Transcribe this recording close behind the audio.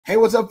Hey,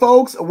 what's up,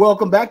 folks?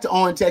 Welcome back to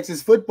On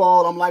Texas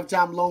Football. I'm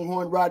lifetime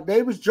Longhorn Rod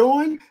Babers,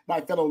 joined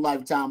by fellow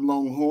lifetime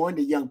Longhorn,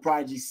 the young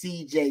prodigy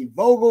CJ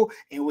Vogel,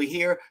 and we're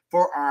here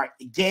for our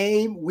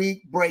game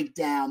week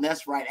breakdown.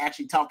 That's right,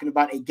 actually talking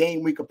about a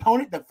game week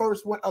opponent, the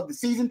first one of the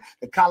season,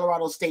 the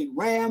Colorado State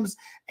Rams,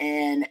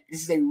 and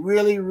this is a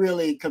really,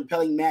 really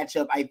compelling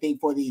matchup, I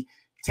think, for the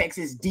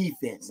Texas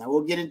defense. Now,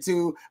 we'll get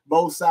into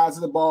both sides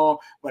of the ball,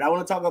 but I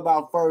want to talk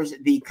about first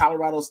the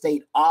Colorado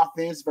State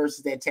offense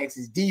versus that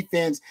Texas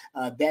defense.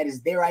 That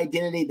is their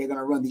identity. They're going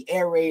to run the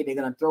air raid. They're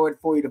going to throw it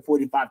 40 to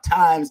 45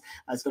 times.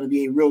 It's going to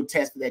be a real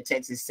test for that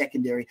Texas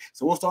secondary.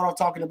 So we'll start off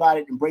talking about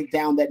it and break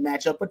down that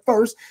matchup. But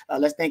first,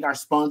 let's thank our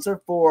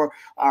sponsor for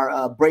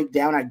our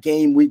breakdown, our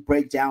game week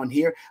breakdown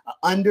here,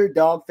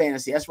 Underdog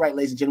Fantasy. That's right,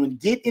 ladies and gentlemen.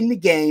 Get in the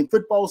game.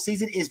 Football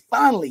season is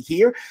finally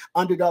here.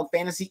 Underdog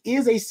Fantasy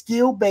is a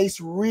skill-based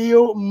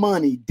real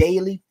money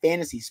daily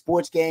fantasy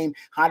sports game.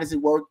 How does it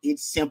work?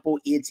 It's simple.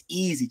 It's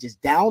easy. Just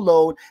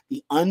download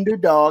the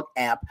Underdog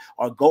app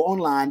or go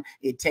online.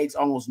 It takes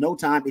almost no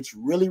time. It's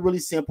really, really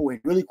simple and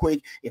really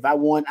quick. If I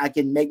want, I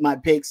can make my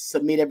picks,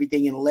 submit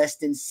everything in less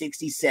than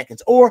 60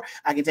 seconds, or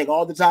I can take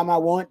all the time I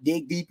want,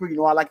 dig deeper. You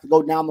know, I like to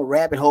go down the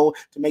rabbit hole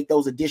to make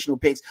those additional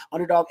picks.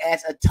 Underdog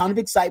adds a ton of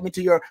excitement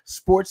to your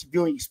sports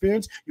viewing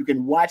experience. You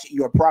can watch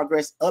your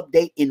progress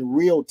update in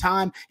real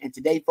time. And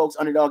today, folks,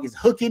 Underdog is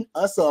hooking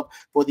us up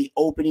for the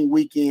opening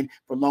weekend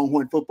for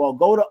Longhorn football.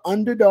 Go to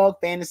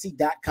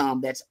underdogfantasy.com.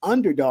 That's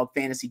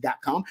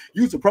underdogfantasy.com.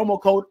 Use the promo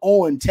code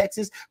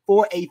ONTexas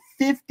for a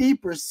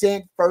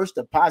 50% first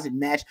deposit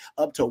match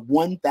up to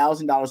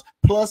 $1,000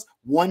 plus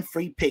one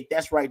free pick.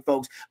 That's right,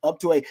 folks.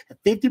 Up to a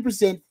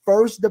 50%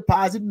 first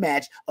deposit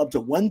match up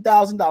to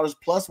 $1,000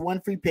 plus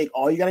one free pick.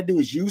 All you got to do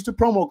is use the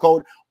promo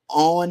code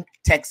on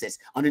Texas.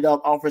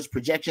 Underdog offers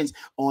projections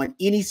on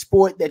any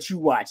sport that you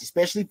watch,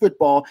 especially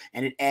football,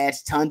 and it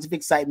adds tons of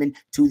excitement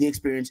to the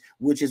experience,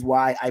 which is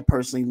why I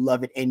personally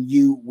love it, and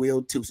you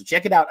will too. So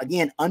check it out.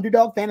 Again,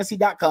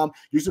 underdogfantasy.com.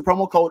 Use the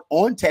promo code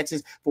on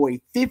Texas for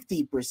a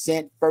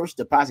 50% first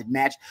deposit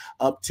match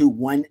up to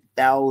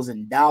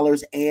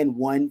 $1,000 and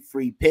one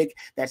free pick.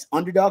 That's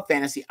Underdog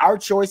Fantasy, our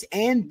choice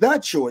and the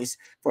choice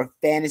for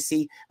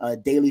fantasy,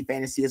 daily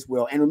fantasy as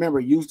well. And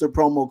remember, use the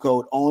promo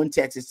code on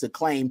Texas to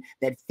claim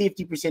that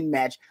 50%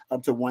 match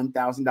up to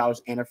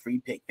 $1,000 and a free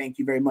pick. Thank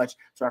you very much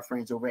to our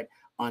friends over at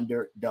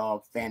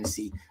Underdog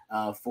Fantasy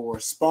for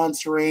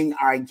sponsoring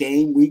our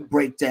game week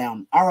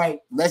breakdown. All right,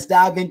 let's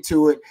dive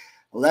into it.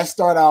 Let's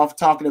start off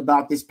talking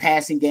about this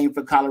passing game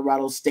for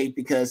Colorado State,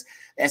 because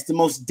that's the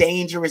most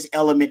dangerous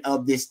element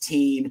of this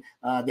team.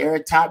 They're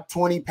a top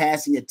 20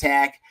 passing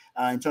attack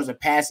in terms of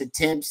pass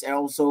attempts. They're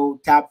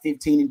also top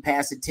 15 in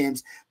pass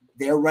attempts.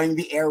 They're running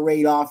the air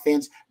raid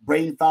offense.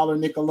 Braden Fowler,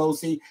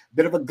 Nicolosi,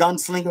 bit of a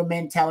gunslinger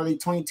mentality,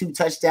 22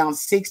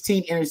 touchdowns,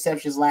 16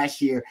 interceptions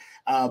last year.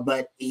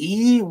 But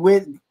he,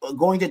 with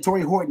going to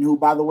Tory Horton, who,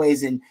 by the way,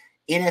 is an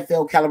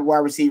NFL caliber wide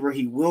receiver.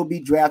 He will be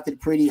drafted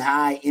pretty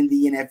high in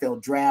the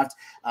NFL draft.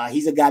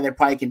 He's a guy that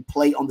probably can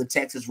play on the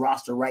Texas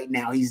roster right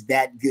now. He's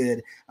that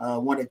good.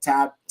 One of the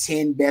top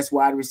 10 best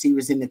wide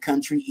receivers in the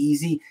country,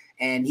 easy.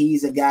 And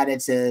he's a guy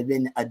that's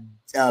been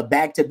a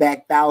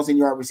back-to-back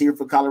 1,000-yard receiver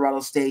for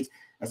Colorado State.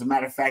 As a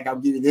matter of fact, I'll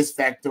give you this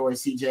factoid,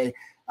 CJ.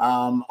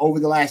 Over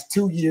the last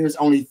 2 years,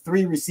 only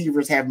 3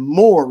 receivers have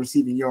more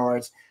receiving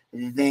yards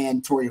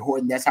than Tory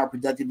Horton. That's how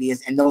productive he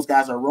is. And those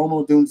guys are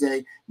Romo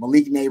Dunze,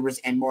 Malik Neighbors,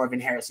 and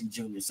Marvin Harrison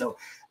Jr. So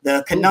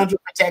the conundrum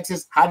for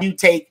Texas, how do you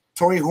take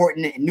Tory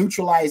Horton,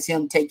 neutralize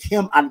him, take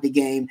him out of the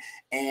game,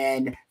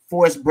 and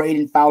force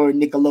Braden Fowler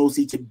and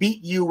Nicolosi to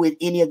beat you with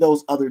any of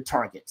those other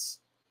targets?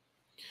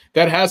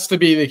 That has to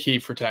be the key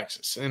for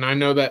Texas. And I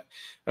know that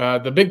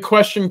the big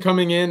question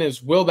coming in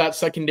is, will that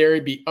secondary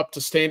be up to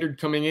standard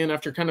coming in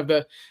after kind of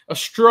a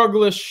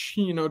strugglish,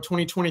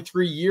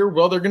 2023 year?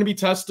 Well, they're going to be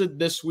tested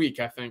this week,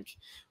 I think,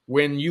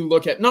 when you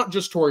look at not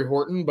just Tory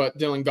Horton, but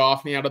Dylan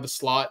Goffney out of the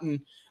slot, and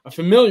a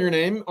familiar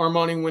name,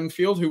 Armani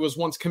Winfield, who was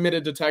once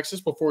committed to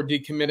Texas before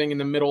decommitting in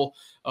the middle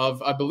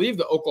of, I believe,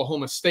 the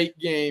Oklahoma State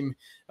game,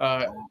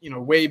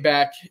 way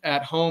back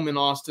at home in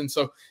Austin.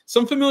 So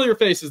some familiar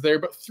faces there,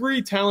 but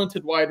 3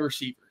 talented wide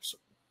receivers.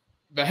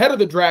 The head of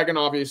the dragon,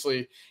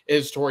 obviously,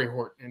 is Tory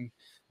Horton. And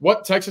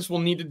what Texas will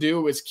need to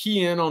do is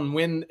key in on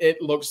when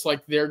it looks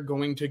like they're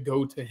going to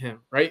go to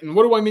him, right? And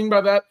what do I mean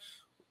by that?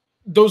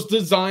 Those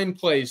design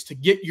plays to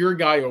get your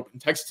guy open.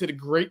 Texas did a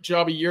great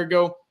job a year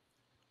ago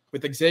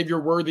with Xavier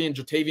Worthy and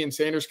Jatavian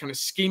Sanders kind of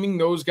scheming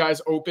those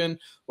guys open,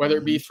 whether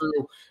it be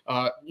through,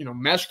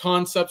 mesh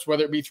concepts,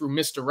 whether it be through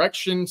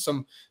misdirection,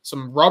 some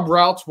rub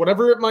routes,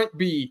 whatever it might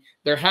be,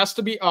 there has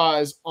to be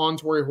eyes on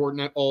Tory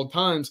Horton at all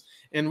times.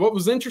 And what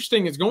was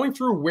interesting is going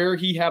through where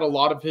he had a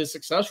lot of his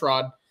success,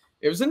 Rod,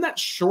 it was in that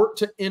short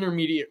to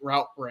intermediate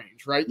route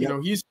range, right?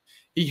 Yep.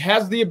 He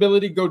has the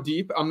ability to go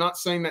deep. I'm not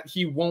saying that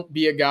he won't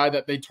be a guy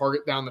that they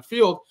target down the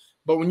field,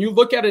 but when you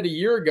look at it a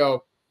year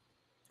ago,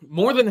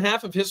 more than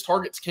half of his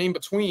targets came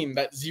between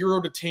that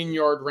 0 to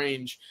 10-yard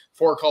range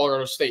for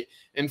Colorado State.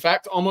 In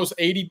fact, almost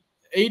 80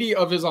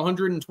 of his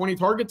 120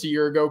 targets a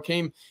year ago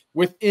came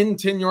within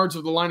 10 yards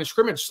of the line of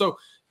scrimmage. So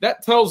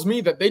that tells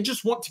me that they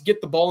just want to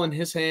get the ball in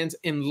his hands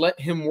and let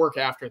him work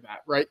after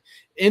that, right?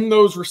 In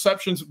those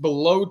receptions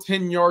below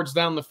 10 yards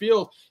down the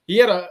field, he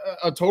had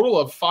a total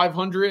of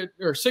 500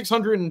 or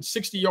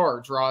 660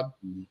 yards, Rod.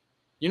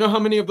 You know how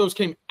many of those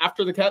came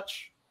after the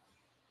catch?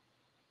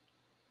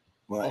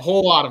 What? A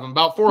whole lot of them,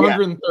 about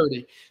 430.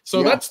 Yeah.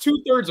 So that's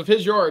 2/3 of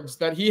his yards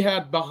that he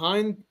had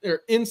behind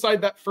or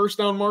inside that first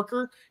down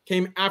marker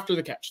came after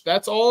the catch.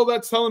 That's all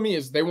that's telling me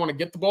is they want to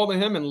get the ball to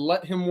him and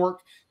let him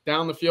work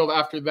down the field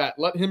after that.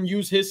 Let him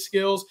use his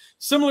skills,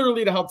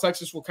 similarly to how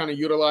Texas will kind of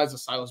utilize a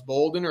Silas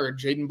Bolden or a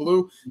Jaden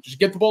Blue. Just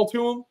get the ball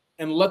to him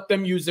and let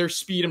them use their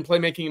speed and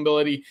playmaking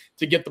ability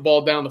to get the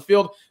ball down the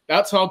field.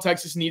 That's how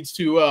Texas needs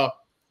to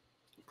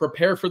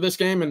prepare for this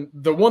game. And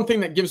the one thing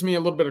that gives me a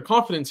little bit of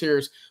confidence here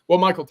is what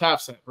Michael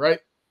Taft said, right?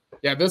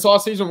 Yeah, this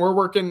offseason we're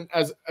working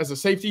as a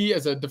safety,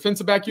 as a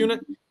defensive back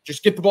unit.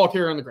 Just get the ball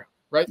carrier on the ground,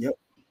 right? Yep.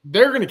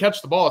 They're going to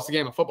catch the ball. It's the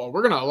game of football.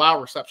 We're going to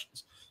allow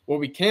receptions. What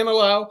we can't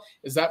allow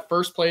is that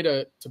first play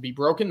to be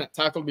broken, that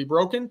tackle to be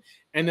broken,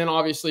 and then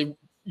obviously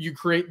you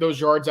create those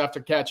yards after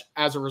catch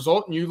as a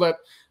result, and you let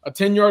a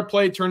 10-yard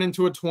play turn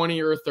into a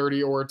 20 or a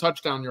 30 or a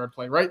touchdown yard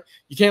play, right?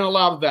 You can't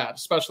allow that,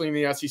 especially in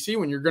the SEC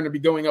when you're going to be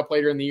going up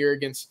later in the year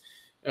against,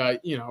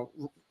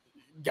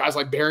 guys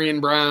like Barry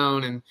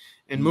Brown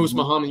and Moose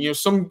Muhammad.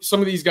 Some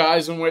of these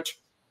guys in which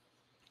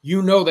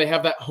they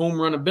have that home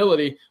run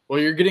ability. Well,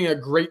 you're getting a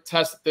great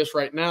test at this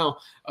right now.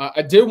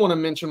 I did want to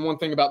mention one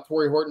thing about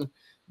Tory Horton.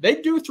 They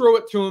do throw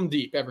it to him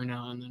deep every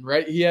now and then,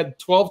 right? He had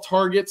 12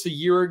 targets a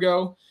year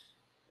ago,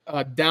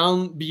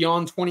 down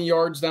beyond 20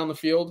 yards down the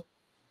field.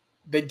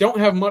 They don't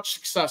have much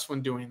success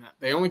when doing that.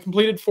 They only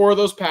completed 4 of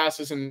those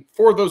passes, and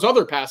 4 of those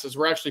other passes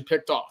were actually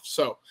picked off.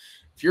 So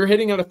if you're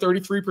hitting at a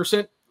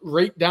 33%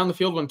 rate down the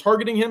field when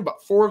targeting him,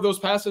 but 4 of those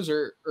passes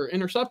are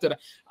intercepted,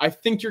 I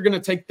think you're going to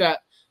take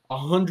that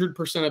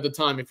 100% of the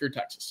time if you're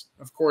Texas.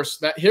 Of course,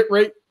 that hit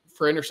rate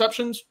for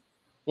interceptions,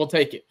 we'll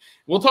take it.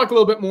 We'll talk a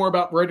little bit more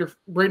about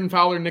Braden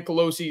Fowler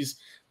Nicolosi's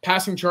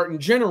passing chart in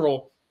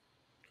general,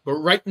 but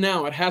right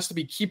now it has to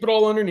be keep it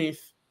all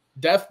underneath,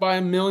 death by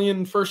a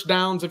million first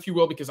downs, if you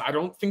will, because I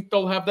don't think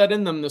they'll have that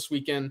in them this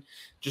weekend.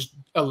 Just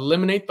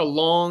eliminate the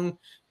long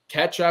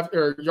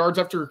yards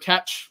after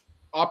catch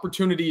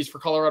opportunities for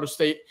Colorado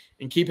State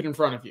and keep it in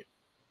front of you.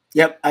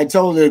 Yep, I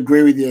totally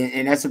agree with you,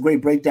 and that's a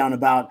great breakdown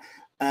about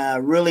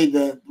really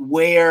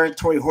where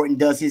Tory Horton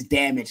does his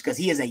damage, because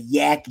he is a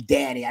yak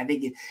daddy. I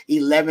think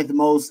 11th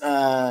most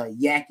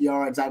yak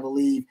yards, I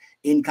believe,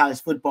 in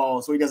college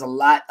football. So he does a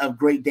lot of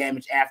great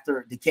damage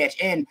after the catch,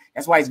 and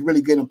that's why he's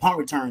really good in punt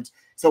returns.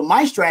 So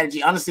my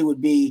strategy, honestly, would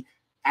be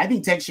I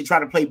think Texas should try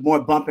to play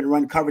more bump and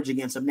run coverage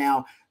against him.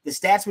 Now, the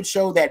stats would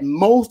show that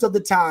most of the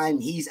time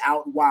he's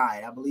out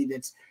wide. I believe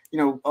it's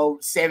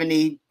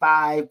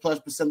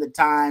 75+% of the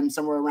time,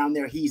 somewhere around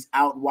there, he's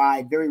out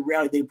wide. Very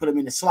rarely they put him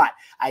in the slot.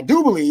 I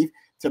do believe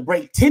to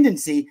break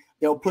tendency,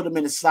 they'll put him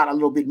in the slot a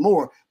little bit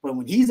more. But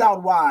when he's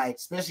out wide,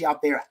 especially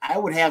out there, I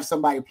would have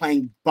somebody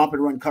playing bump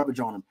and run coverage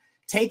on him.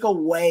 Take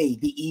away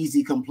the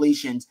easy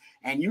completions,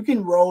 and you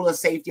can roll a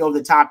safety over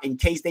the top in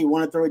case they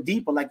want to throw it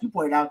deep. But like you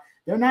pointed out,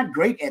 they're not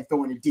great at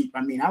throwing it deep.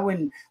 I mean, I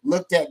wouldn't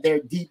looked at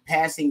their deep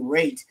passing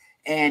rate.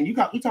 And you're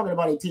talking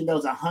about a team that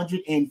was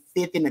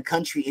 105th in the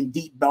country in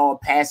deep ball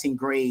passing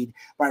grade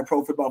by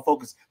Pro Football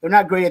Focus. They're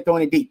not great at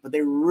throwing it deep, but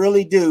they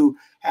really do.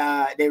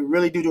 They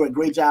really do a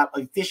great job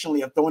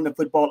efficiently of throwing the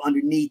football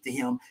underneath to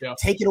him. Yeah.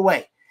 Take it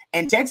away.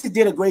 And Texas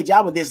did a great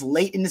job of this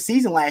late in the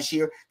season last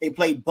year. They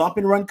played bump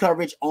and run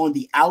coverage on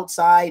the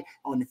outside,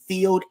 on the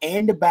field,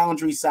 and the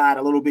boundary side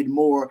a little bit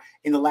more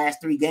in the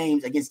last 3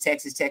 games against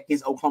Texas Tech,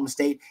 against Oklahoma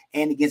State,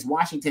 and against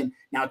Washington.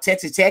 Now,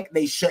 Texas Tech,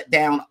 they shut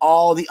down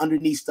all the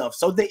underneath stuff.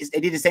 So they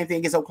did the same thing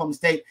against Oklahoma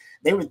State.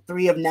 They were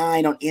 3 of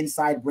 9 on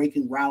inside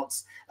breaking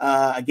routes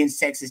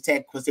against Texas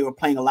Tech because they were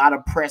playing a lot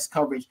of press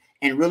coverage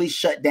and really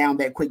shut down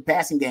that quick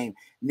passing game.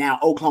 Now,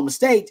 Oklahoma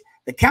State,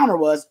 the counter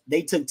was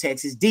they took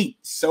Texas deep.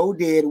 So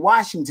did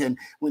Washington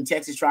when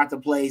Texas tried to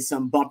play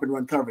some bump and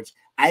run coverage.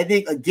 I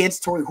think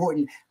against Tory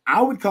Horton,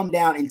 I would come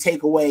down and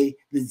take away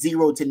the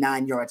 0 to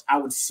 9 yards. I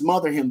would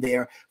smother him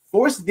there,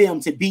 force them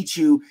to beat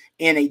you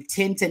in a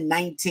 10 to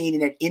 19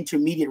 in that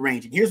intermediate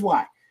range. And here's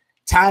why.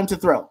 Time to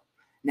throw.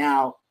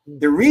 Now,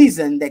 the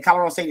reason that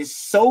Colorado State is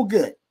so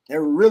good,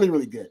 they're really,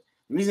 really good.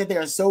 The reason that they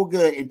are so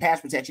good in pass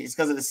protection is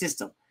because of the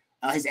system.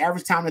 His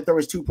average time to throw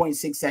is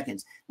 2.6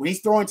 seconds. When he's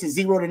throwing to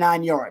 0 to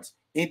 9 yards,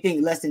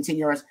 anything less than 10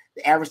 yards,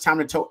 the average time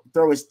to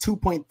throw is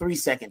 2.3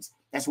 seconds.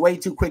 That's way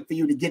too quick for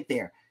you to get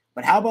there.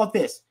 But how about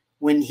this?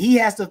 When he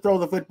has to throw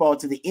the football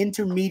to the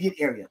intermediate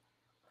area,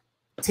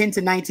 10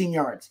 to 19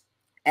 yards,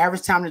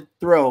 average time to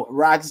throw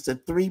rises to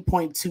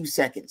 3.2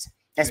 seconds.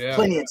 That's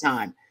plenty of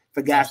time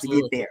for guys to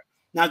get there.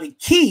 Now, the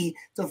key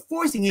to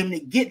forcing him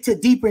to get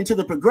deeper into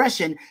the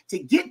progression, to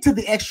get to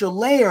the extra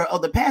layer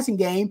of the passing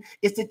game,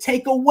 is to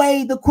take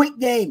away the quick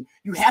game.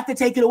 You have to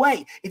take it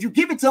away. If you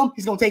give it to him,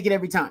 he's going to take it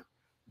every time.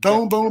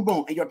 Boom, boom,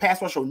 boom. And your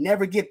pass rush will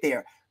never get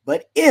there.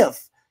 But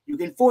if you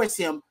can force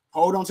him,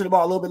 hold on to the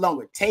ball a little bit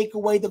longer, take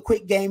away the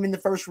quick game in the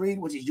first read,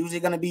 which is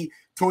usually going to be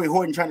Tory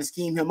Horton trying to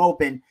scheme him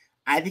open,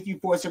 I think you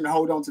force him to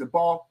hold on to the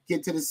ball,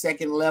 get to the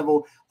second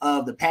level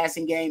of the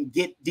passing game,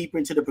 get deeper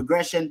into the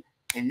progression,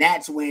 and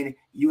that's when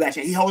you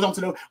actually he holds on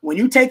to the when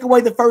you take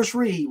away the first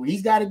read, when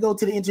he's got to go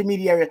to the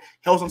intermediate area,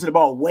 he holds on to the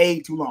ball way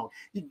too long.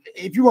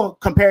 If you want to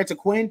compare it to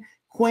Quinn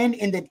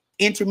in the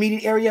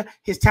intermediate area,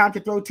 his time to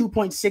throw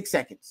 2.6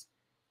 seconds.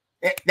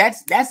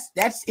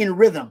 That's in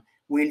rhythm.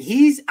 When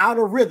he's out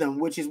of rhythm,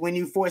 which is when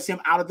you force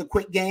him out of the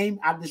quick game,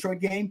 out of the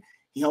short game,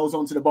 he holds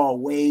on to the ball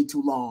way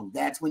too long.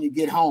 That's when you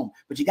get home.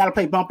 But you got to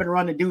play bump and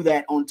run to do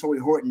that on Tory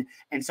Horton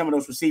and some of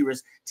those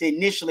receivers to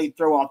initially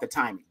throw off the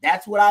timing.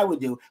 That's what I would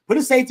do. Put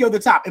a safety over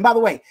the top. And by the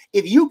way,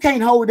 if you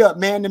can't hold up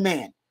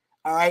man-to-man,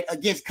 all right,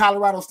 against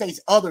Colorado State's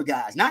other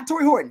guys, not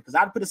Tory Horton, because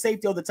I'd put a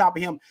safety over the top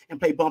of him and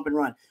play bump and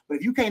run. But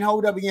if you can't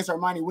hold up against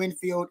Armani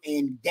Winfield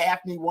and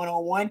Daphne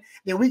one-on-one,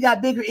 then we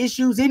got bigger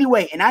issues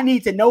anyway. And I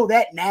need to know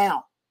that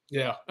now.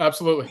 Yeah,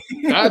 absolutely.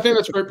 I think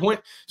that's a great point.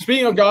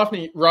 Speaking of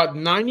Goffney, Rod,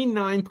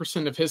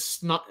 99% of his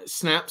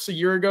snaps a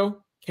year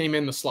ago came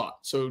in the slot.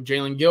 So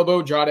Jalen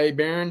Gilbo, Jahdae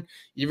Barron,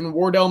 even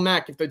Wardell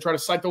Mack, if they try to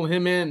cycle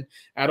him in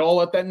at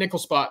all at that nickel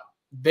spot,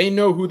 they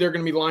know who they're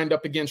going to be lined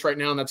up against right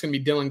now, and that's going to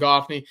be Dylan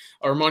Goffney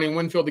or Armani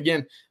Winfield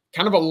again.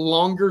 Kind of a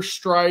longer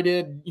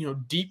strided,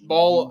 deep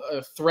ball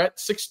threat,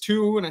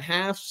 6'2 and a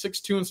half,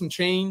 6'2 and some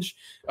change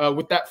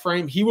with that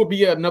frame. He will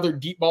be another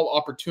deep ball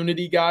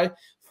opportunity guy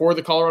for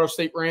the Colorado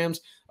State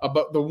Rams.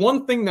 But the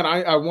one thing that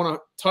I want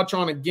to touch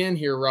on again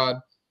here, Rod,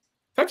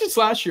 Texas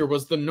last year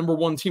was the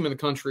 #1 team in the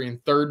country in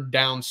third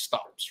down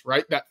stops,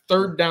 right? That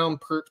third down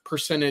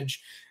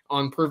percentage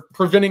on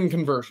preventing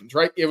conversions,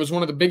 right? It was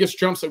one of the biggest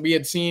jumps that we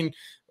had seen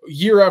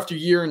year after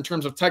year in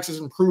terms of Texas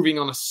improving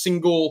on a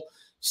single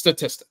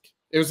statistic.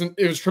 It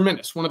was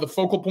tremendous. One of the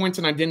focal points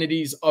and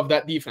identities of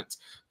that defense.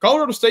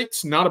 Colorado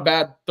State's not a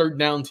bad third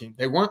down team.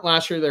 They weren't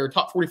last year. They were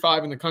top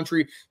 45 in the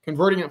country,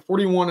 converting at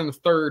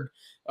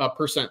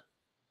 41.3%.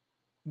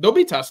 They'll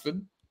be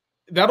tested.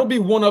 That'll be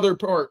one other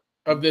part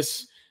of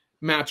this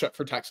matchup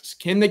for Texas.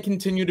 Can they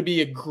continue to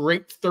be a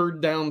great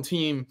third down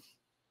team?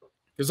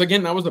 Because,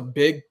 again, that was a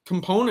big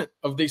component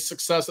of the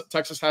success that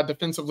Texas had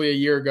defensively a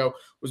year ago,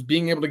 was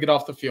being able to get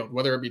off the field,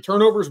 whether it be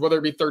turnovers, whether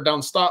it be third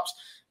down stops.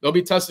 They'll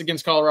be tested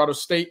against Colorado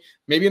State,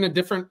 maybe in a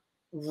different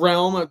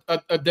realm,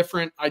 a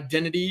different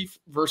identity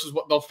versus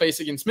what they'll face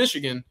against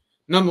Michigan.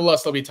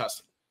 Nonetheless, they'll be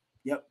tested.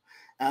 Yep.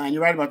 And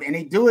you're right about that. And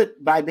they do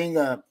it by being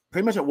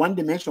pretty much a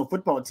one-dimensional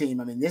football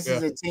team. I mean, this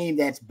is a team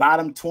that's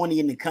bottom 20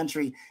 in the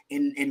country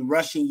in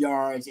rushing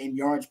yards and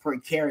yards per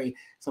carry.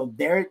 So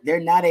they're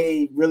not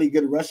a really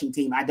good rushing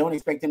team. I don't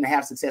expect them to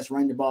have success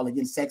running the ball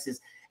against Texas.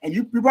 And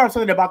you brought up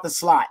something about the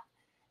slot.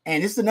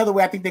 And this is another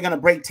way I think they're going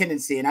to break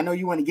tendency. And I know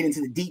you want to get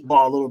into the deep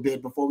ball a little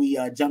bit before we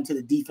jump to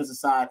the defensive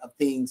side of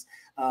things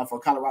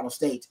for Colorado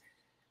State.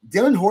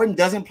 Dylan Horton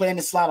doesn't play in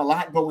the slot a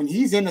lot, but when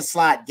he's in the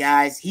slot,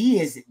 guys, he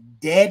is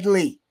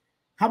deadly.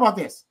 How about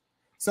this?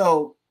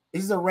 So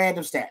this is a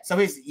random stat. So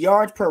his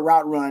yards per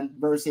route run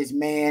versus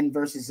man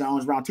versus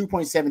zones around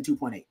 2.7,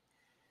 2.8.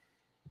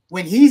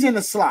 When he's in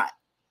the slot,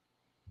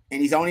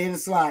 and he's only in the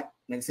slot,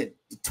 like I said,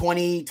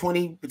 between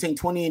 20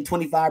 and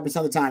 25%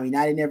 of the time. He's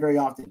not in there very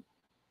often.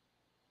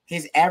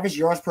 His average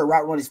yards per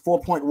route run is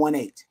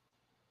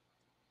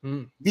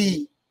 4.18.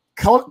 The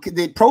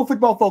Pro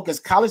Football Focus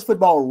college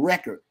football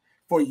record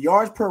for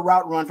yards per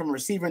route run from a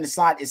receiver in the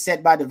slot is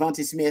set by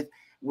Devontae Smith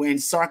when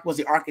Sark was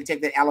the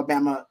architect of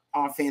Alabama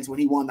offense when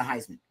he won the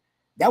Heisman.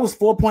 That was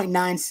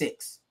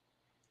 4.96.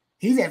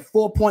 He's at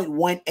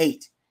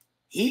 4.18.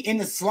 He in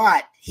the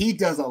slot, he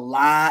does a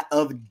lot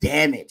of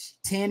damage.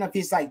 10 of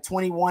his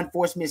 21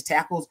 forced missed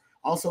tackles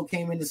also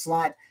came in the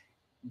slot.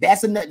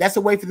 That's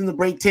a way for them to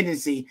break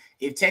tendency.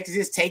 If Texas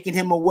is taking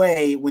him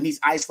away when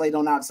he's isolated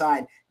on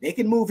outside, they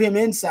can move him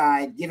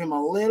inside, give him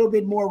a little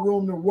bit more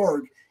room to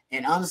work.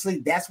 And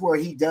honestly, that's where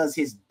he does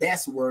his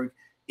best work,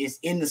 is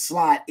in the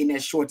slot in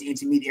that short to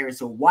intermediate area.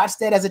 So watch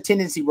that as a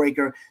tendency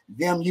breaker,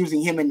 them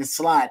using him in the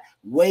slot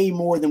way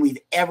more than we've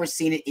ever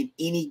seen it in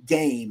any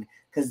game,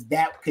 because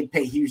that could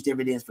pay huge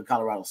dividends for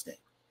Colorado State.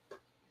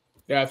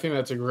 Yeah, I think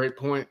that's a great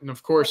point. And,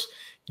 of course,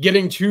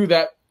 getting to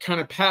that kind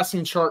of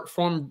passing chart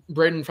from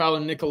Braden Fowler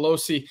and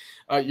Nicolosi,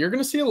 you're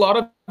going to see a lot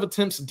of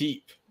attempts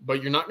deep,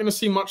 but you're not going to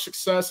see much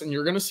success, and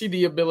you're going to see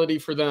the ability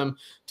for them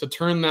to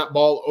turn that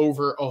ball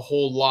over a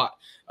whole lot.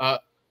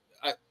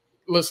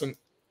 Listen,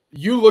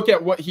 you look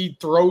at what he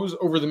throws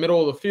over the middle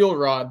of the field,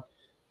 Rod.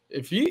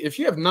 If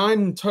you have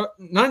nine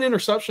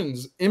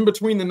interceptions in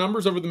between the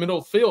numbers over the middle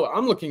of the field,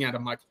 I'm looking at a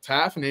Michael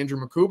Taff and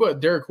Andrew Makuba,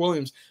 Derek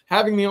Williams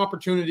having the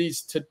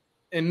opportunities to,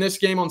 in this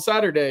game on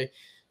Saturday,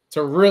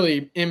 to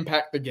really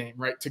impact the game,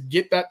 right? To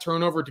get that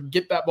turnover, to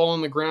get that ball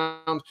on the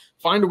ground,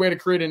 find a way to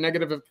create a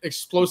negative,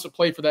 explosive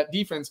play for that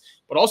defense,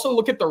 but also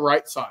look at the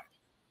right side.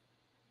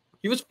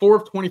 He was 4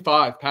 of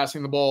 25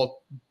 passing the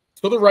ball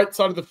to the right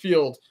side of the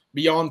field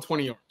beyond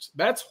 20 yards.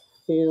 That's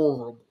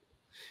horrible.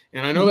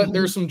 And I know that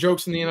there's some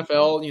jokes in the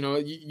NFL. You know,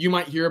 you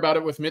might hear about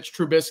it with Mitch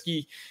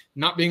Trubisky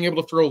not being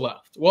able to throw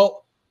left.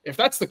 Well, if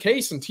that's the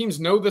case and teams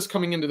know this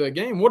coming into the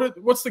game,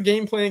 what's the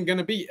game plan going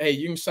to be? Hey,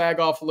 you can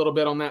sag off a little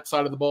bit on that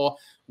side of the ball.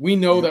 We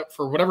know that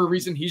for whatever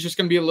reason, he's just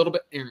going to be a little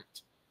bit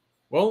errant.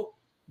 Well,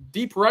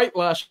 deep right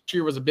last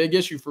year was a big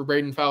issue for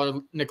Braden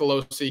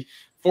Fowler-Nicolosi.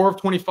 4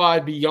 of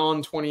 25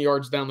 beyond 20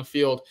 yards down the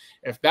field.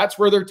 If that's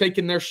where they're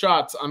taking their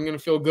shots, I'm going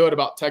to feel good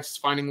about Texas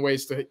finding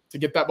ways to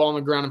get that ball on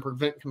the ground and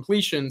prevent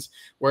completions,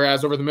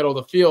 whereas over the middle of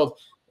the field,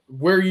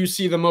 where you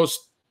see the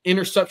most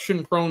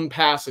interception-prone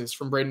passes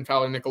from Braden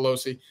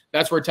Fowler-Nicolosi,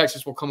 that's where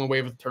Texas will come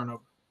away with a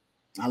turnover.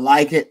 I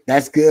like it.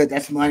 That's good.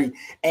 That's money.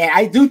 And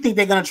I do think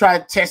they're going to try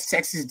to test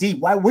Texas deep.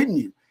 Why wouldn't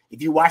you?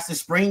 If you watch the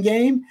spring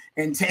game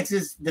and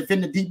Texas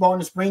defend the deep ball in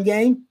the spring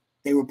game,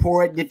 they were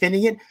poor at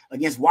defending it.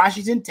 Against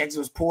Washington, Texas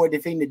was poor at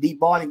defending the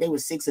deep ball. I think they were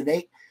 6 of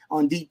 8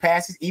 on deep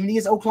passes. Even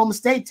against Oklahoma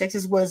State,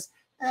 Texas was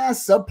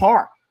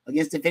subpar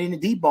against defending the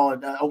deep ball.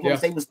 Oklahoma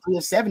State was 3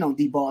 of 7 on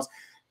deep balls.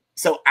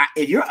 So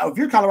if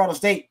you're Colorado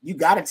State, you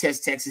got to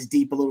test Texas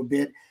deep a little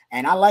bit.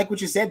 And I like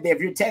what you said there.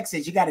 If you're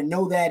Texas, you got to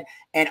know that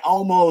and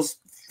almost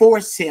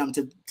force him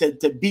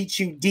to beat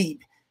you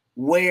deep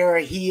where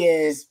he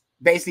has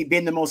basically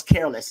been the most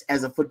careless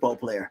as a football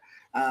player.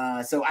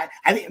 So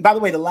I think, by the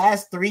way, the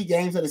last 3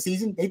 games of the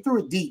season, they threw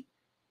it deep,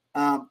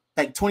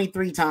 like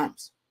 23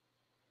 times.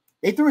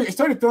 They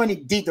started throwing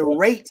it deep. The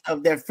rate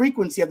of their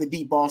frequency of the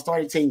deep ball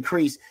started to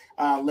increase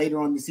later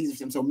on in the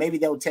season. So maybe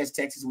they'll test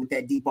Texas with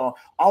that deep ball.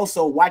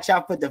 Also, watch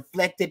out for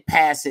deflected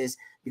passes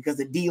because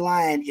the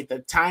D-line, if the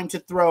time to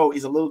throw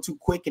is a little too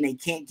quick and they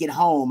can't get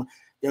home,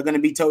 they're going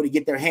to be told to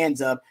get their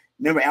hands up.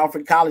 Remember,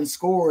 Alfred Collins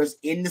scores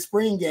in the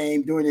spring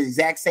game doing the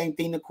exact same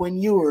thing to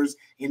Quinn Ewers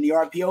in the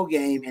RPO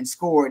game and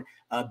scored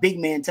a big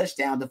man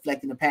touchdown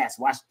deflecting the pass.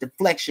 Watch,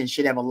 deflection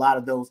should have a lot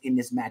of those in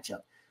this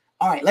matchup.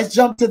 All right, let's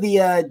jump to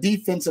the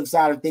defensive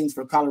side of things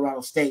for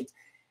Colorado State.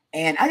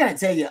 And I got to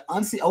tell you,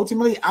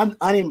 ultimately, I'm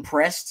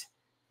unimpressed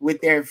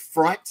with their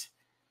front.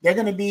 They're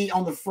going to be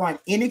on the front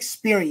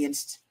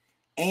inexperienced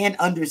and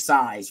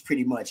undersized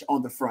pretty much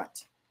on the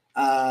front.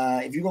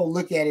 If you're going to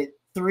look at it,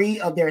 3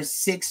 of their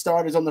 6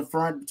 starters on the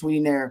front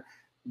between their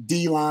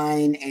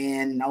D-line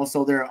and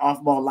also their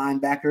off-ball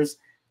linebackers,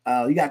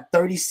 you got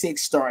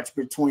 36 starts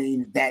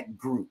between that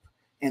group.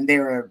 And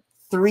there are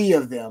 3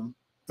 of them,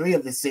 3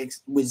 of the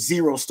 6 with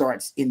 0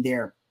 starts in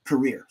their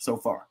career so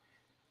far.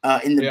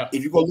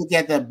 If you go look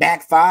at the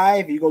back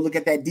 5, you go look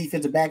at that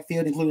defensive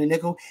backfield, including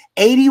nickel,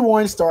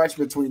 81 starts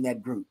between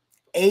that group.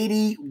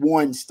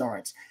 81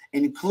 starts,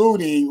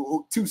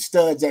 including 2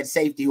 studs at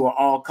safety who are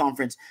all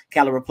conference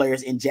caliber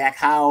players in Jack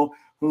Howell,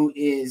 who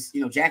is,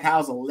 Jack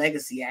Howell's a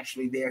legacy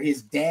actually there.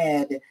 His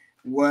dad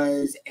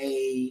was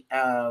you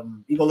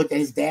go look at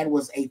his dad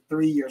was a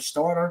 3-year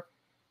starter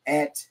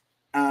at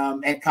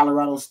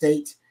Colorado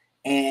State.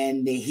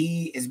 And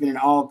he has been an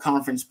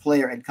all-conference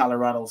player at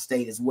Colorado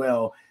State as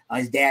well.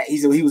 His dad,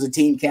 he was a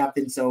team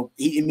captain, so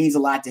it means a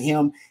lot to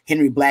him.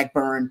 Henry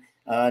Blackburn,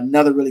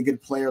 another really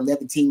good player, led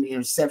the team in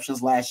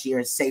interceptions last year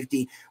at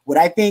safety. What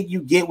I think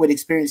you get with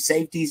experienced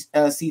safeties,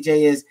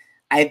 CJ, is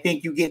I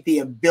think you get the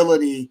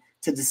ability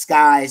to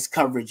disguise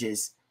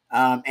coverages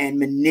and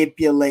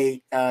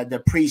manipulate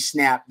the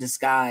pre-snap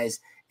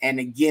disguise. And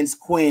against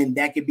Quinn,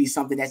 that could be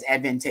something that's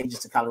advantageous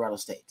to Colorado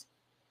State.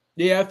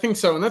 Yeah, I think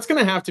so. And that's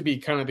going to have to be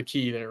kind of the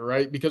key there,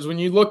 right? Because when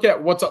you look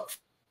at what's up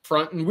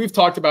front, and we've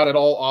talked about it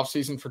all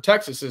offseason for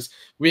Texas, is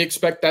we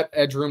expect that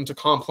edge room to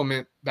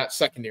complement that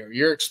secondary.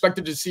 You're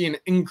expected to see an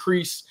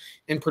increase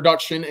in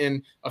production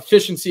and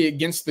efficiency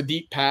against the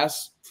deep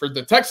pass for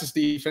the Texas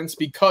defense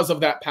because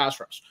of that pass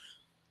rush.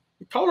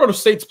 Colorado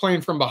State's playing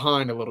from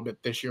behind a little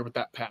bit this year with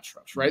that pass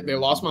rush, right? They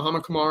lost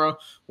Muhammad Kamara,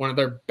 one of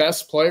the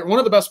best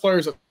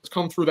players that's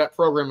come through that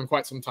program in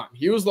quite some time.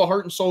 He was the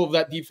heart and soul of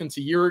that defense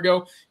a year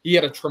ago. He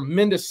had a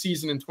tremendous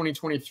season in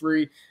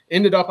 2023,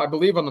 ended up, I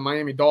believe, on the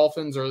Miami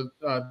Dolphins or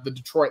the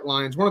Detroit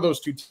Lions, one of those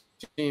 2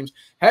 teams.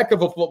 Heck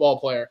of a football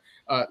player.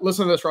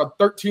 Listen to this, Rod,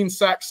 13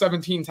 sacks,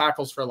 17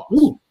 tackles for loss.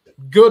 Ooh,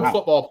 good wow.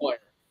 Football player.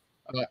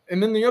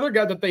 And then the other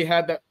guy that they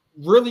had that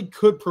really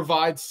could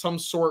provide some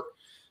sort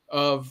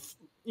of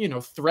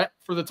threat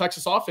for the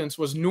Texas offense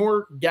was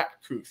Noor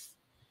Gatkuth.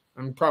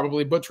 I'm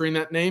probably butchering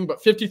that name,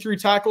 but 53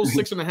 tackles,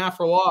 6.5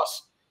 for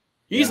loss.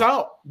 He's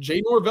out.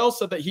 Jay Norvell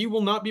said that he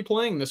will not be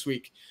playing this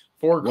week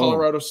for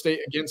Colorado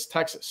State against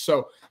Texas.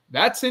 So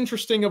that's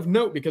interesting of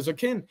note because,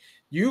 again,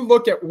 you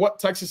look at what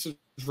Texas is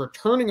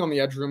returning on the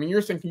edge room, and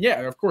you're thinking, yeah,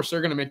 of course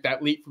they're going to make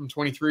that leap from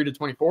 23 to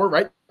 24,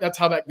 right? That's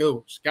how that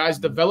goes. Guys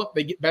develop,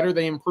 they get better,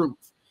 they improve.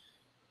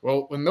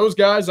 Well, when those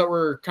guys that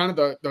were kind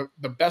of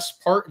the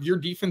best part of your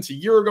defense a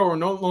year ago are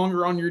no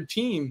longer on your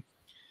team,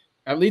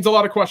 that leads a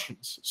lot of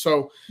questions.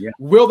 So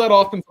will that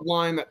offensive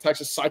line that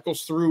Texas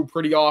cycles through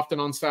pretty often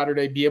on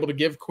Saturday be able to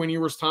give Quinn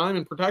Ewers time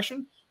and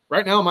protection?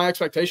 Right now, my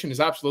expectation is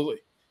absolutely.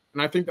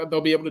 And I think that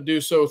they'll be able to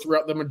do so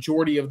throughout the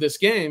majority of this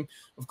game.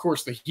 Of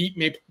course, the heat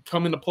may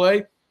come into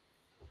play,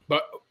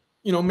 but,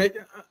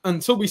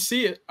 until we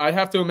see it, I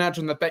have to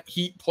imagine that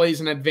heat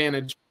plays an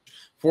advantage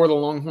for the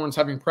Longhorns,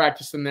 having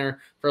practiced in there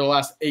for the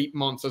last 8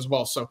 months as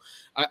well. So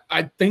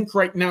I think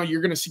right now you're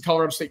going to see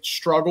Colorado State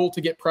struggle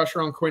to get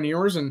pressure on Quinn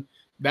Ewers, and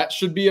that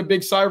should be a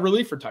big sigh of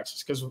relief for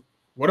Texas because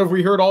what have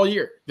we heard all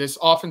year? This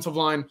offensive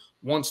line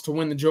wants to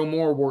win the Joe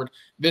Moore Award.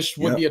 This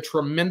would be a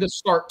tremendous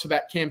start to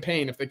that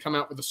campaign if they come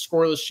out with a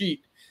scoreless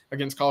sheet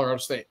against Colorado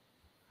State.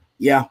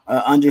 Yeah,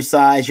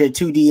 undersized. Your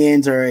two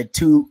DNs are at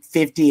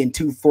 250 and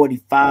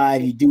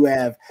 245. You do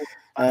have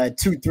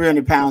two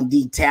 300-pound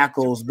D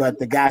tackles, but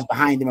the guys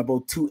behind them are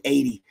both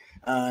 280.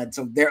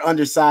 So they're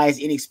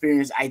undersized,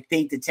 inexperienced. I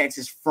think the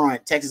Texas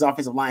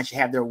offensive line should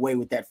have their way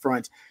with that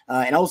front.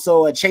 And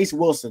also Chase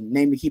Wilson,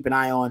 name to keep an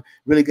eye on.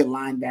 Really good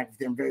linebacker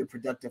for them, very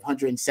productive,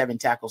 107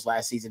 tackles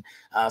last season.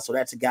 So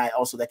that's a guy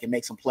also that can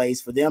make some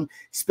plays for them.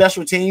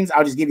 Special teams,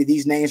 I'll just give you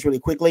these names really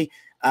quickly.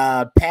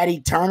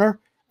 Patty Turner,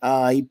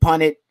 he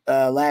punted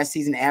last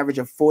season, average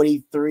of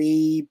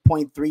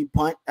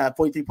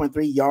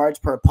 43.3 yards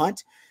per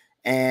punt.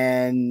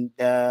 And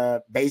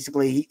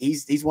basically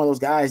he's one of those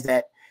guys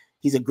that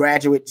he's a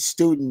graduate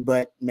student,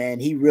 but man,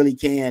 he really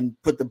can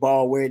put the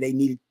ball where they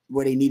need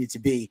it to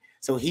be.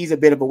 So he's a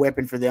bit of a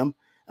weapon for them.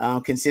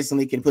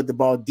 Consistently can put the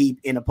ball deep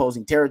in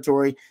opposing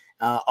territory.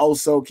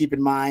 Also keep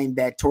in mind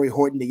that Tory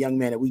Horton, the young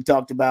man that we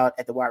talked about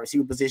at the wide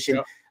receiver position,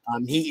 yep.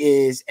 He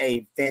is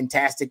a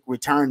fantastic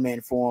return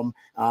man for him.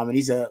 And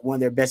he's one of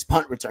their best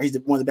punt returns. He's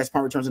one of the best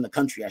punt returns in the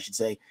country, I should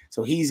say.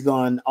 So he's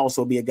going to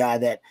also be a guy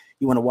that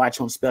you want to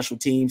watch on special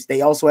teams.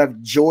 They also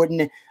have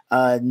Jordan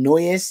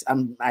Noyes.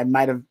 I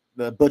might have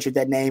butchered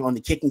that name on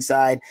the kicking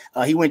side.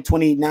 He went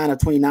 29 of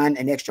 29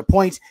 in extra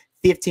points,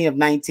 15 of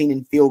 19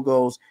 in field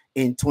goals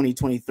in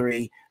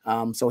 2023.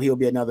 So he'll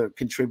be another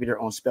contributor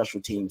on special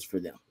teams for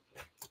them.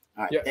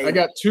 All right, yeah, I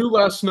got two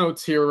last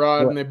notes here,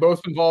 Rod, and they both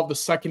involve the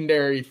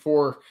secondary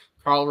for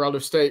Colorado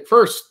State.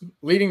 First,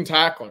 leading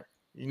tackler.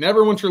 You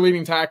never want your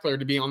leading tackler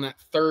to be on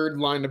that third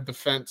line of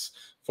defense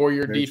for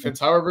your defense.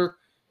 True. However,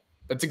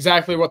 that's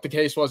exactly what the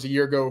case was a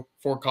year ago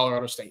for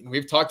Colorado State. And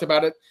we've talked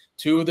about it.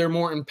 Two of their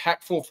more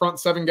impactful front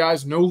seven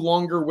guys no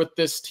longer with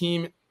this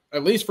team,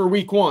 at least for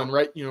week one,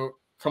 right? You know,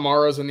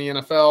 Kamara's in the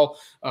NFL,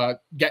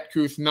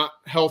 Getkuth not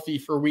healthy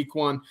for week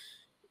one.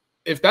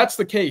 If that's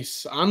the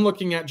case, I'm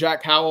looking at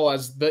Jack Howell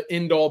as the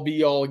end-all,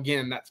 be-all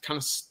again. That's kind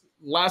of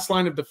last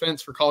line of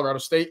defense for Colorado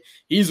State.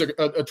 He's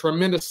a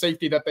tremendous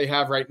safety that they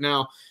have right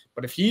now.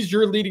 But if he's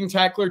your leading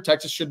tackler,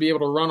 Texas should be able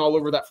to run all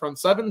over that front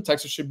seven.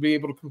 Texas should be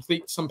able to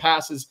complete some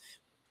passes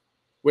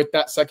with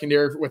that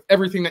secondary, with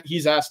everything that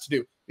he's asked to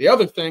do. The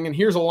other thing, and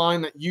here's a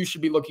line that you should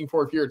be looking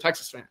for if you're a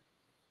Texas fan.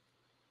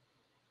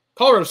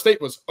 Colorado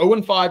State was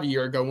 0-5 a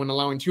year ago when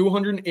allowing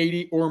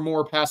 280 or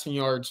more passing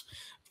yards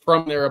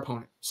from their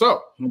opponent.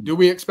 So do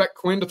we expect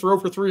Quinn to throw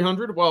for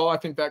 300? Well, I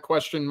think that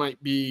question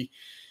might be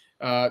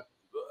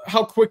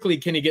how quickly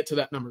can he get to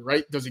that number,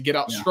 right? Does he get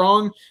out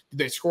strong? Do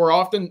they score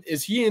often?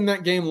 Is he in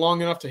that game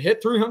long enough to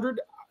hit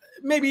 300?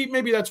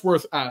 Maybe that's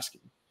worth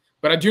asking.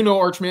 But I do know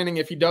Arch Manning,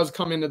 if he does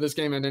come into this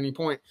game at any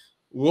point,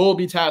 will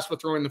be tasked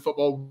with throwing the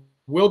football,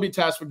 will be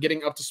tasked with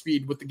getting up to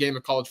speed with the game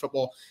of college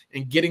football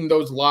and getting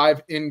those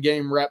live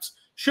in-game reps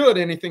should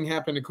anything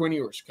happen to Quinn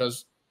Ewers,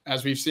 because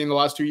as we've seen the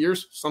last 2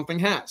 years, something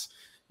has.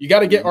 You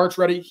got to get Arch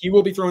ready. He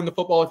will be throwing the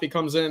football if he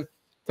comes in.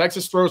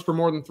 Texas throws for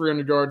more than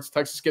 300 yards.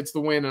 Texas gets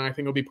the win, and I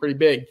think it'll be pretty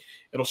big.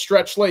 It'll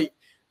stretch late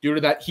due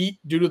to that heat,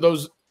 due to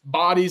those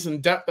bodies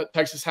and depth that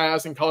Texas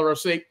has, and Colorado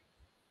State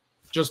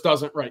just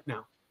doesn't right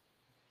now.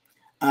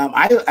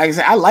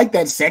 I like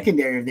that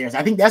secondary of theirs.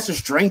 I think that's the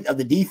strength of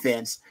the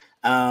defense.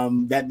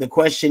 That the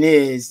question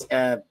is,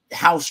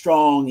 how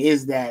strong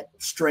is that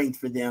strength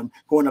for them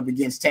going up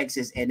against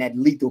Texas and that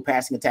lethal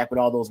passing attack with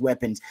all those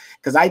weapons?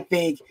 Because I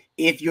think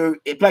if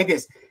like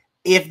this,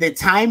 if the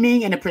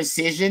timing and the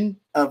precision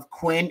of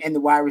Quinn and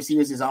the wide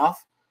receivers is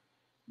off,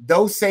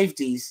 those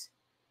safeties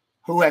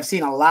who have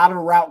seen a lot of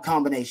route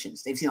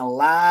combinations, they've seen a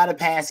lot of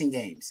passing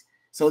games.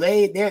 So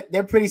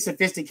they're pretty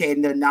sophisticated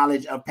in their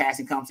knowledge of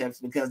passing concepts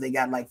because they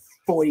got like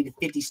 40 to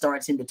 50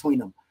 starts in between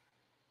them.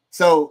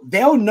 So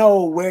they'll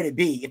know where to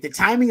be. If the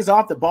timing is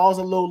off, the ball's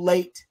a little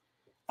late,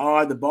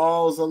 or the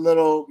ball's a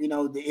little,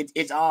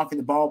 it's off, and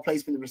the ball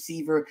placement, the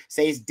receiver,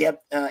 say its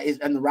depth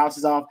and the routes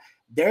is off,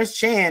 there's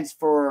chance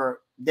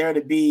for there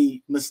to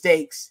be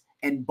mistakes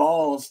and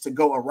balls to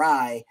go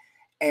awry,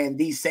 and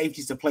these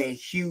safeties to play a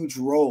huge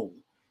role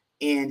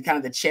in kind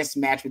of the chess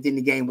match within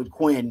the game with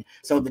Quinn.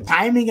 So the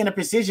timing and the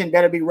precision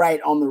better be right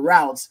on the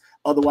routes.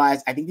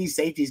 Otherwise, I think these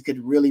safeties could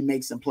really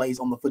make some plays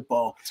on the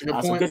football. So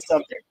good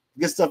stuff there.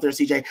 Good stuff there,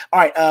 CJ.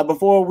 All right,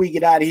 before we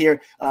get out of here,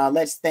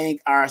 let's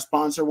thank our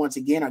sponsor once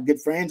again, our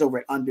good friends over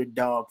at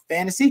Underdog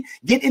Fantasy.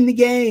 Get in the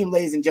game,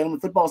 ladies and gentlemen.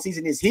 Football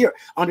season is here.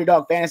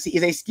 Underdog Fantasy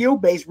is a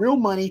skill-based, real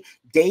money,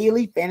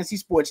 daily fantasy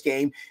sports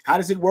game. How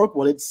does it work?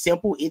 Well, it's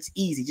simple. It's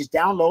easy. Just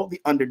download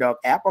the Underdog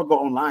app or go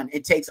online.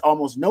 It takes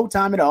almost no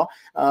time at all.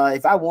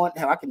 If I want,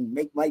 I can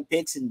make my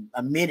picks in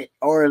a minute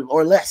or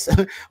less,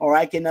 or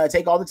I can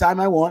take all the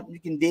time I want. You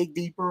can dig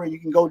deeper and you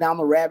can go down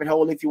the rabbit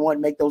hole if you want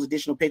and make those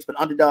additional picks. But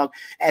Underdog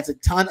adds a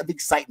ton of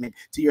excitement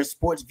to your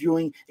sports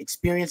viewing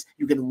experience.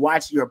 You can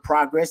watch your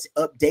progress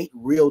update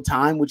real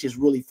time, which is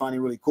really fun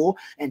and really cool.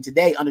 And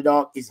today,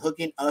 Underdog is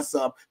hooking us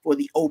up for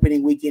the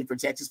opening weekend for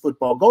Texas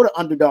football. Go to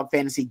Underdog Fantasy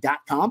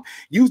underdogfantasy.com.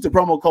 Use the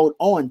promo code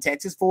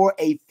ONTexas for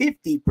a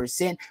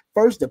 50%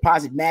 first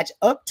deposit match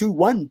up to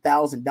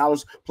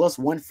 $1,000 plus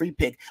one free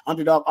pick.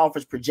 Underdog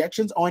offers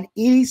projections on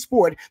any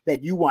sport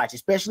that you watch,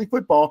 especially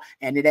football,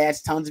 and it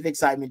adds tons of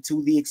excitement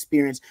to the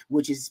experience,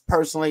 which is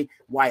personally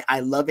why I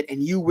love it,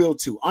 and you will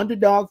too.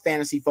 Underdog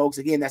Fantasy, folks.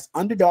 Again, that's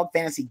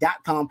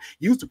underdogfantasy.com.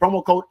 Use the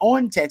promo code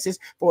ONTexas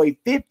for a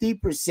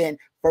 50%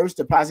 first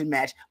deposit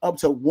match up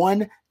to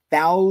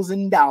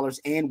 $1,000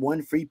 and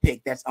one free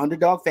pick. That's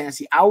Underdog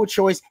Fantasy, our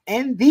choice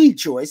and the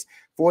choice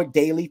for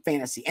daily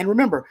fantasy. And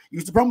remember,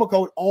 use the promo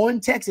code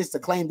ONTexas to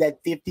claim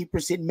that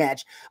 50%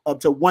 match up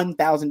to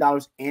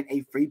 $1,000 and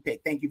a free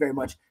pick. Thank you very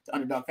much to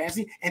Underdog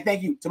Fantasy. And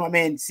thank you to my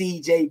man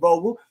CJ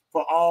Vogel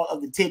for all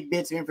of the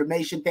tidbits of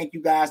information. Thank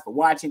you guys for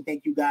watching.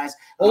 Thank you guys.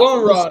 Hold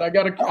on, Rod. I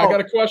got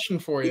a question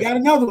for you. You got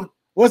another one.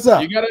 What's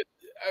up?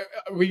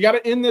 We got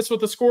to end this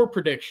with a score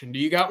prediction. Do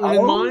you got one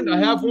in mind? I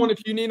have one if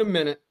you need a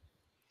minute.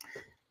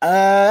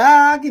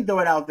 I can throw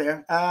it out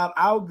there.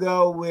 I'll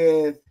go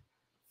with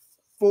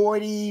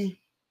 40.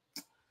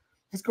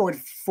 Let's go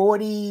with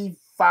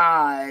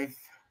 45.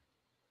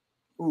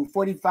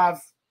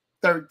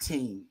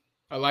 45-13.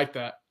 I like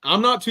that.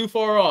 I'm not too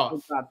far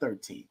off.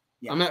 45-13.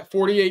 Yeah. I'm at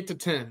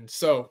 48-10.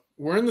 So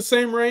we're in the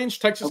same range.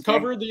 Texas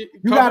cover the.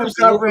 You got them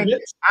covering.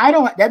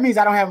 That means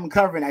I don't have them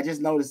covering. I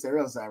just noticed the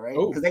real side, right?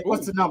 Because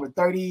what's the number?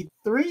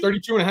 33?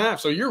 32.5.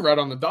 So you're right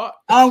on the dot.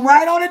 I'm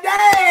right on the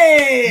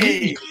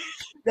day.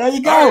 There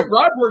you go.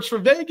 Rod works for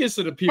Vegas,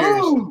 it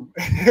appears.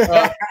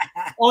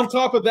 On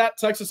top of that,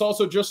 Texas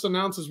also just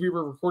announced as we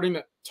were recording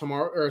that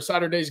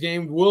Saturday's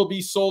game will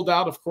be sold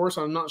out. Of course,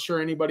 I'm not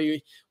sure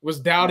anybody was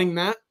doubting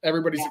that.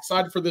 Everybody's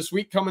excited for this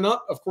week coming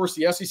up. Of course,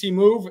 the SEC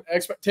move.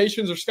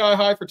 Expectations are sky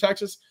high for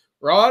Texas.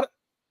 Rod,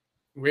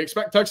 we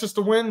expect Texas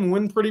to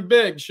win pretty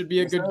big. Should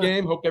be a good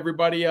game. Hope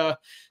everybody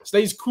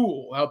stays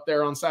cool out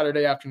there on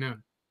Saturday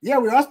afternoon. Yeah,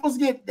 we are supposed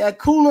to get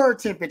cooler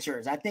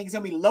temperatures. I think it's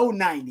gonna be low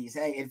 90s.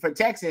 Hey, and for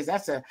Texas,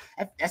 that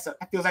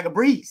feels like a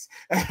breeze.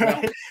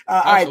 Yeah,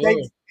 all right,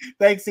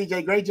 thanks,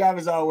 CJ. Great job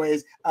as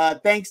always.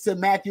 Thanks to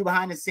Matthew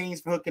behind the scenes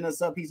for hooking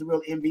us up. He's a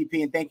real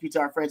MVP. And thank you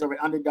to our friends over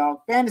at Underdog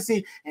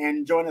Fantasy.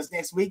 And join us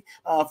next week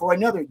for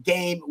another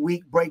game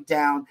week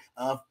breakdown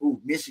of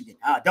Michigan.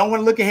 Don't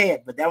want to look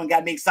ahead, but that one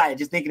got me excited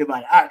just thinking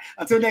about it. All right,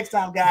 until next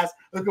time, guys.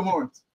 Look at Horns.